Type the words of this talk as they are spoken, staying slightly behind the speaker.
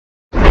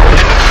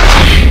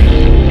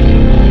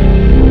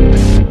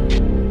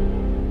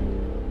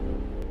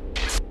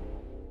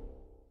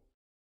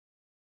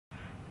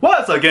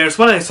What's up, gamers?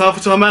 My name is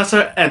Software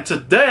Master, and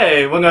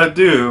today we're gonna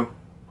do.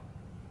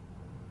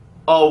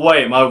 Oh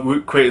wait, my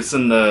root crate is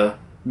in the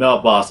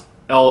mailbox.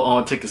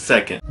 I'll take a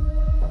second.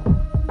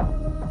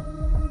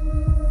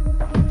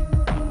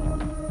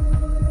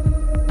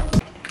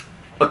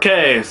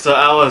 Okay, so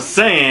I was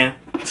saying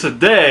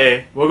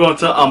today we're going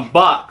to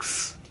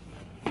unbox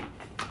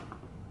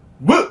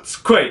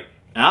Lootcrate,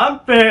 and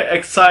I'm very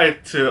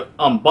excited to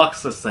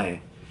unbox this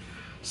thing.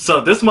 So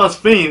this month's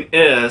theme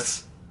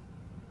is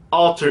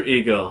alter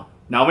ego.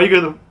 Now when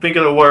you think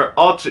of the word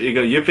alter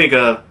ego, you think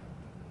of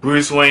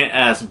Bruce Wayne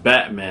as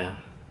Batman.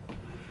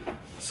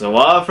 So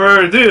without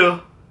further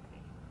ado,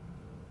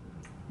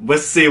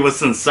 let's see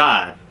what's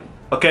inside.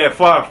 Okay,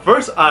 for our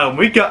first item,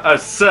 we got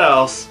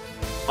ourselves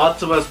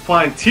Optimus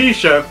Prime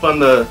t-shirt from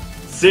the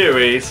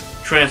series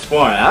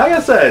Transform. I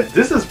gotta say,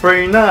 this is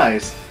pretty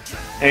nice.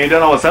 And you don't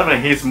know what's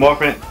happening, he's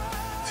morphing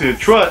to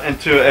Trud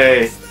into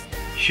a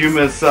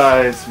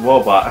human-sized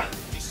robot.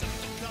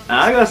 And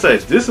I gotta say,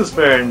 this is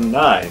very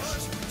nice.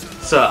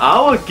 So I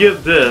will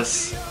give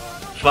this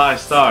 5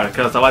 stars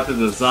because I like the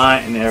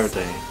design and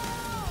everything.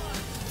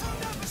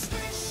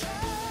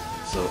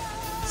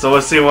 So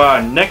let's see what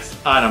our next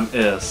item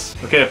is.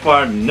 Okay, for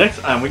our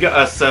next item, we got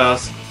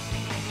ourselves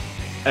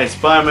a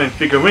Spider-Man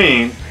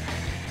figurine,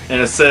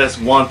 and it says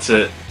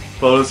 "Wanted"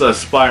 photos of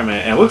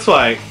Spider-Man, and it looks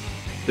like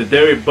the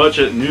Daily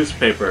Budget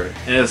newspaper,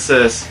 and it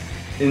says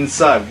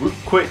inside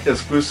Lootcrate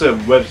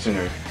exclusive web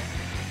center.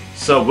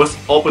 So let's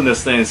open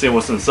this thing and see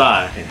what's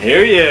inside. And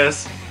here he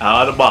is,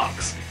 out of the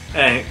box.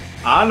 And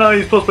I know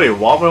he's supposed to be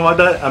wobbling like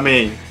that. I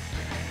mean,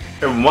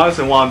 it reminds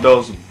me of one of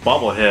those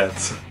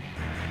bobbleheads.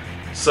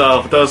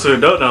 So for those who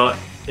don't know,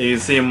 you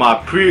see my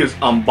previous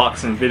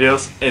unboxing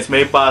videos. It's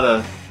made by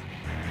the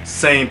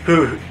same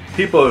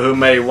people who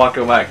made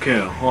Walker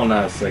Raccoon. Hold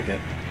on a second.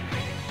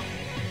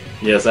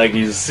 Yes, like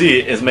you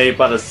see, it's made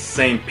by the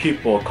same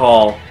people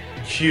called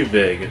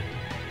Qvig.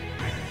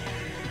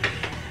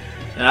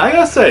 And I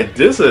gotta say,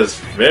 this is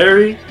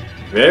very,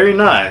 very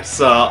nice.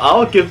 So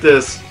I'll give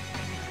this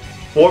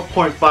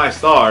 4.5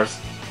 stars.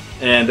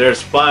 And there's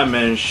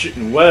Spider-Man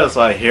shooting webs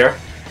right here.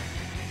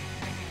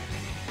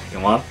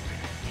 Come on.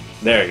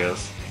 There it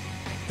goes.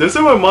 Does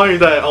it remind you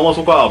that it almost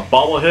look like a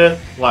bobblehead?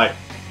 Like,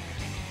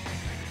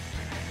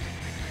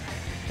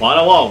 well, I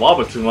don't want to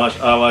wobble too much,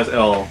 otherwise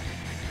it'll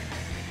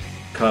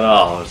cut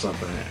off or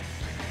something.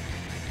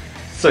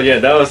 So yeah,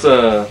 that was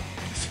a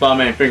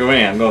Spider-Man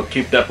figurine. I'm gonna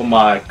keep that for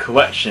my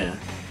collection.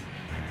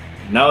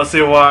 Now let's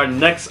see what our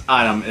next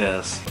item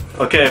is.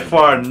 Okay,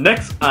 for our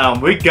next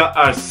item, we got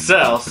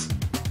ourselves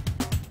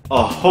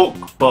a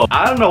Hulk bow.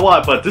 I don't know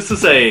why, but this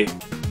is a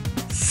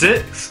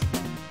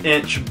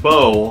 6-inch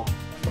bow,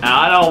 and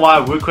I don't know why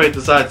Lootcrate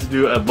decided to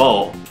do a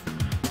bow.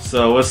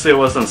 So let's see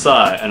what's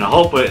inside, and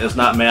hopefully it's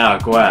not made out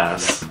of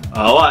glass.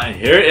 Alright,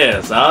 here it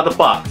is, out of the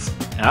box.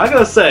 And I'm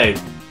gonna say,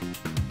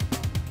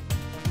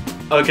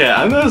 okay,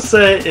 I'm gonna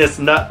say it's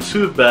not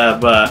too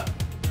bad, but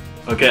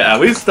okay,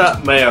 at least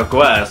not made out of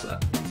glass.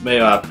 It's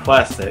made out of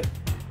plastic.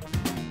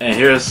 And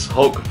here's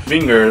Hulk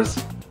fingers.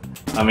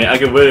 I mean, I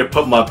could really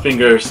put my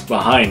fingers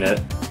behind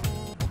it.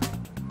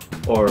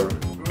 Or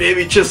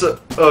maybe just a...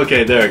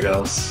 Okay, there it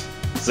goes.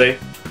 See?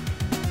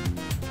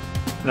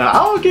 Now,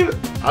 I'll give it...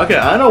 Okay,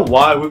 I know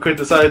why we could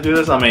decide to do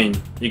this. I mean,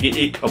 you can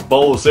eat a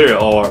bowl of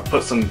cereal or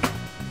put some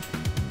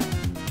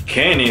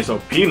candies or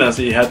peanuts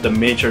that you have the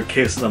major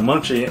case of the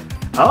munchie.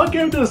 I'll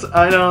give this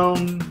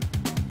item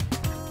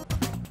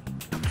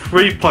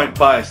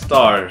 3.5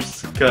 stars.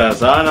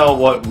 Because I know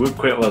what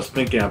Lootcrate was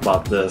thinking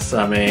about this.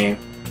 I mean...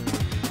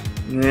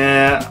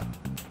 Yeah...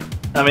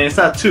 I mean, it's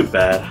not too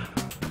bad.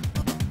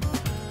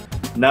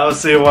 Now let's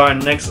see what our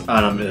next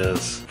item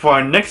is. For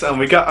our next item,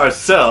 we got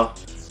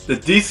ourselves the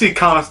DC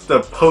Comics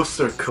The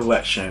Poster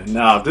Collection.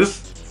 Now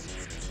this,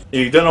 if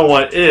you don't know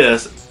what it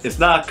is, it's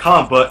not a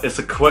comic book, it's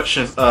a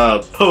collection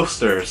of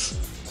posters.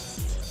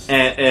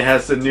 And it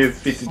has the new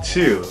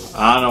 52.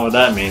 I don't know what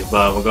that means,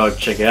 but we'll go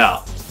check it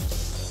out.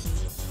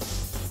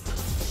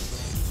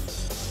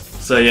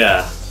 So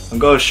yeah, I'm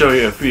going to show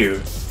you a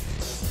few.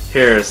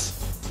 Here's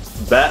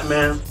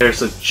Batman, there's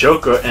the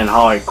Joker and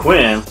Harley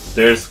Quinn,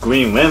 there's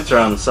Green Lantern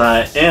on the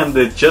side, and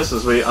the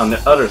Justice League on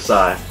the other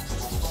side.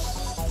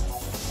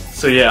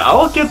 So yeah, I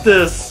will give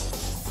this,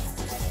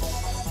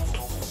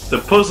 the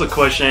poster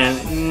collection,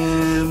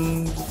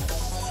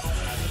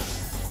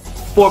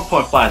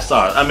 4.5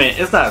 stars. I mean,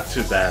 it's not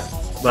too bad,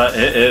 but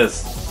it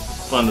is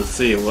fun to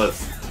see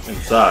what's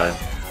inside.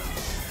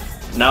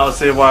 Now let's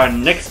see what our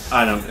next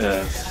item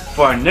is.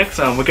 For our next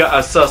item, we got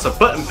ourselves a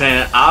button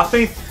pen. I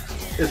think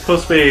it's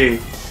supposed to be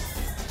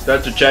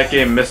Dr. Jackie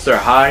and Mr.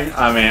 Hyde.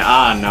 I mean,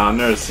 I don't know, I've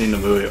never seen the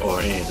movie or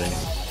anything.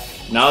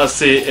 Now let's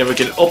see if we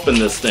can open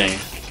this thing.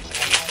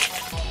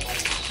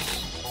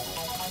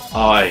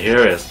 Alright, here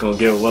it is. Gonna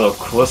give a little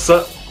close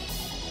up.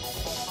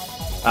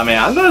 I mean,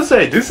 I'm gonna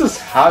say this is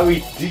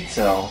highly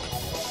detailed.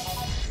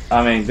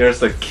 I mean, there's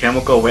the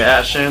chemical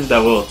reaction that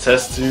we'll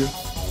test to.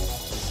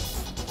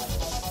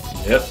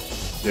 Yep,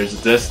 there's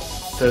this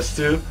test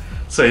tube.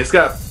 So he's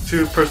got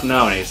 2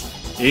 personalities.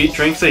 He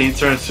drinks it, he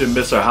turns to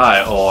Mr.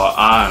 Hyde, or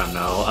I don't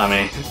know. I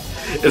mean,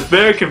 It's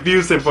very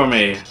confusing for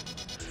me.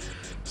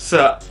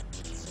 So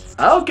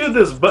I'll give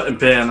this button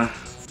pin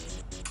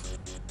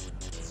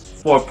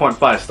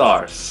 4.5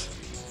 stars.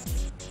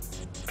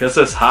 Because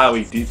it's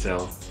highly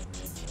detailed.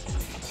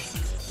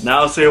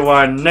 Now let's see what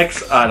our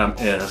next item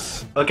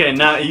is. Okay,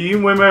 now you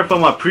remember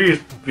from my previous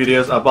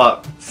videos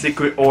about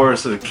secret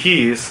ores of the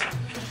keys.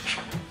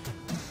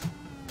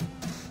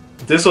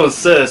 This one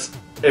says,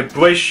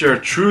 embrace your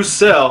true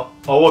self,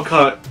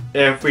 overcome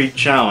every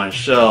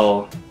challenge.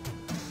 So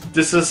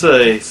this is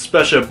a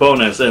special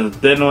bonus, and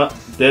the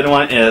other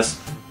one is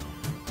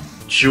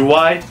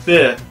July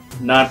 5th,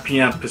 9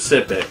 p.m.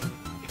 Pacific.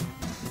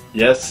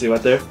 Yes, see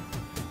right there?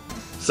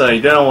 So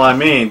you don't know what I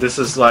mean. This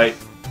is like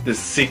the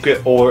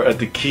secret ore of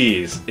the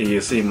keys, and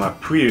you see in my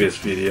previous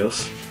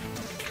videos.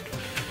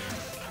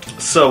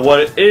 So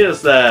what it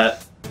is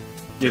that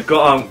you go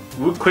on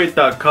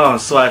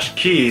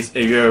lootcrate.com/keys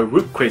if you're a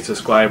Lootcrate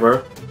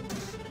subscriber,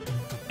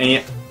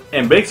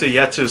 and basically you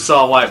have to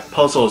solve like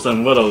puzzles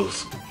and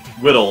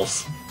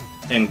riddles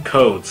and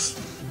codes.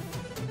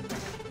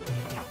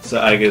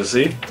 So I can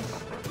see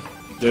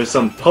there's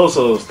some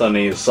puzzles that I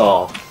need to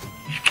solve.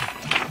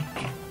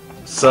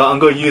 So I'm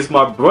going to use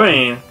my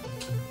brain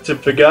to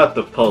figure out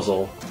the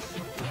puzzle.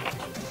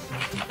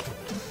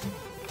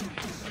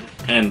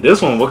 And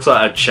this one looks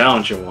like a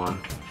challenging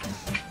one.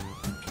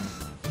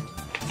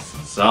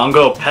 So I'm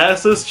going to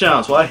pass this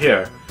challenge right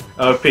here.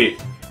 I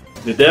repeat,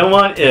 the dead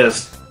one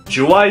is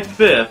July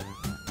 5th,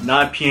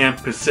 9 p.m.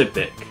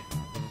 Pacific.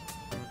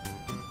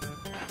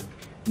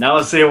 Now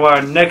let's see what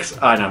our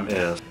next item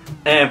is.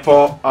 And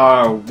for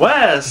our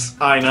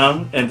last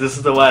item, and this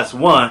is the last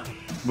one,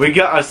 we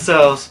got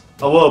ourselves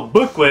a little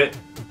booklet,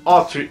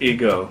 Alter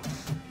Ego.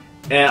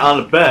 And on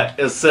the back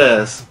it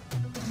says,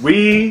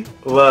 "We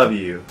love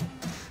you."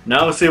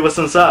 Now let's see what's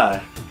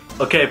inside.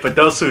 Okay, for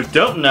those who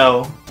don't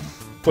know,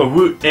 for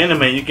Root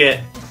Anime you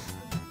get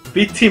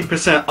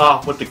 15%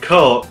 off with the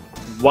code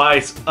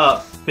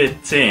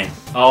RISEUP15.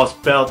 I'll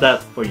spell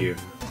that for you.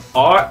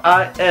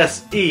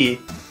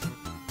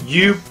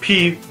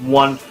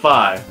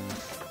 RISEUP15.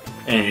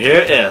 And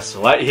here it is,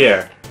 right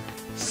here.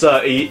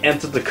 So you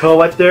enter the code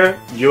right there,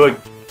 you'll,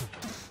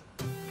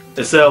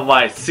 instead of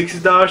like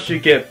 $60, you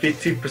get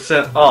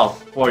 15%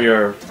 off for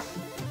your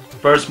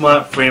first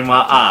month, free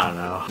month, I don't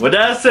know. With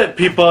that said,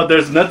 people,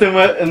 there's nothing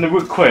left in the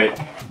Lootcrate.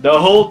 The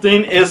whole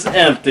thing is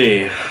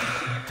empty.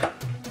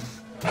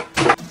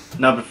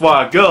 Now before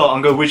I go,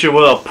 I'm gonna wish you a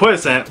little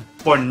present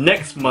for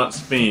next month's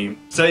theme.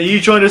 So if you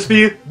join this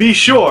video, be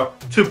sure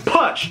to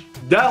punch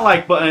that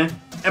like button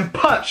and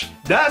punch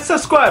that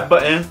subscribe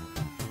button.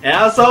 And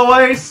as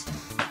always,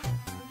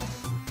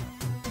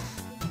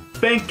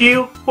 thank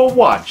you for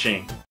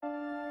watching.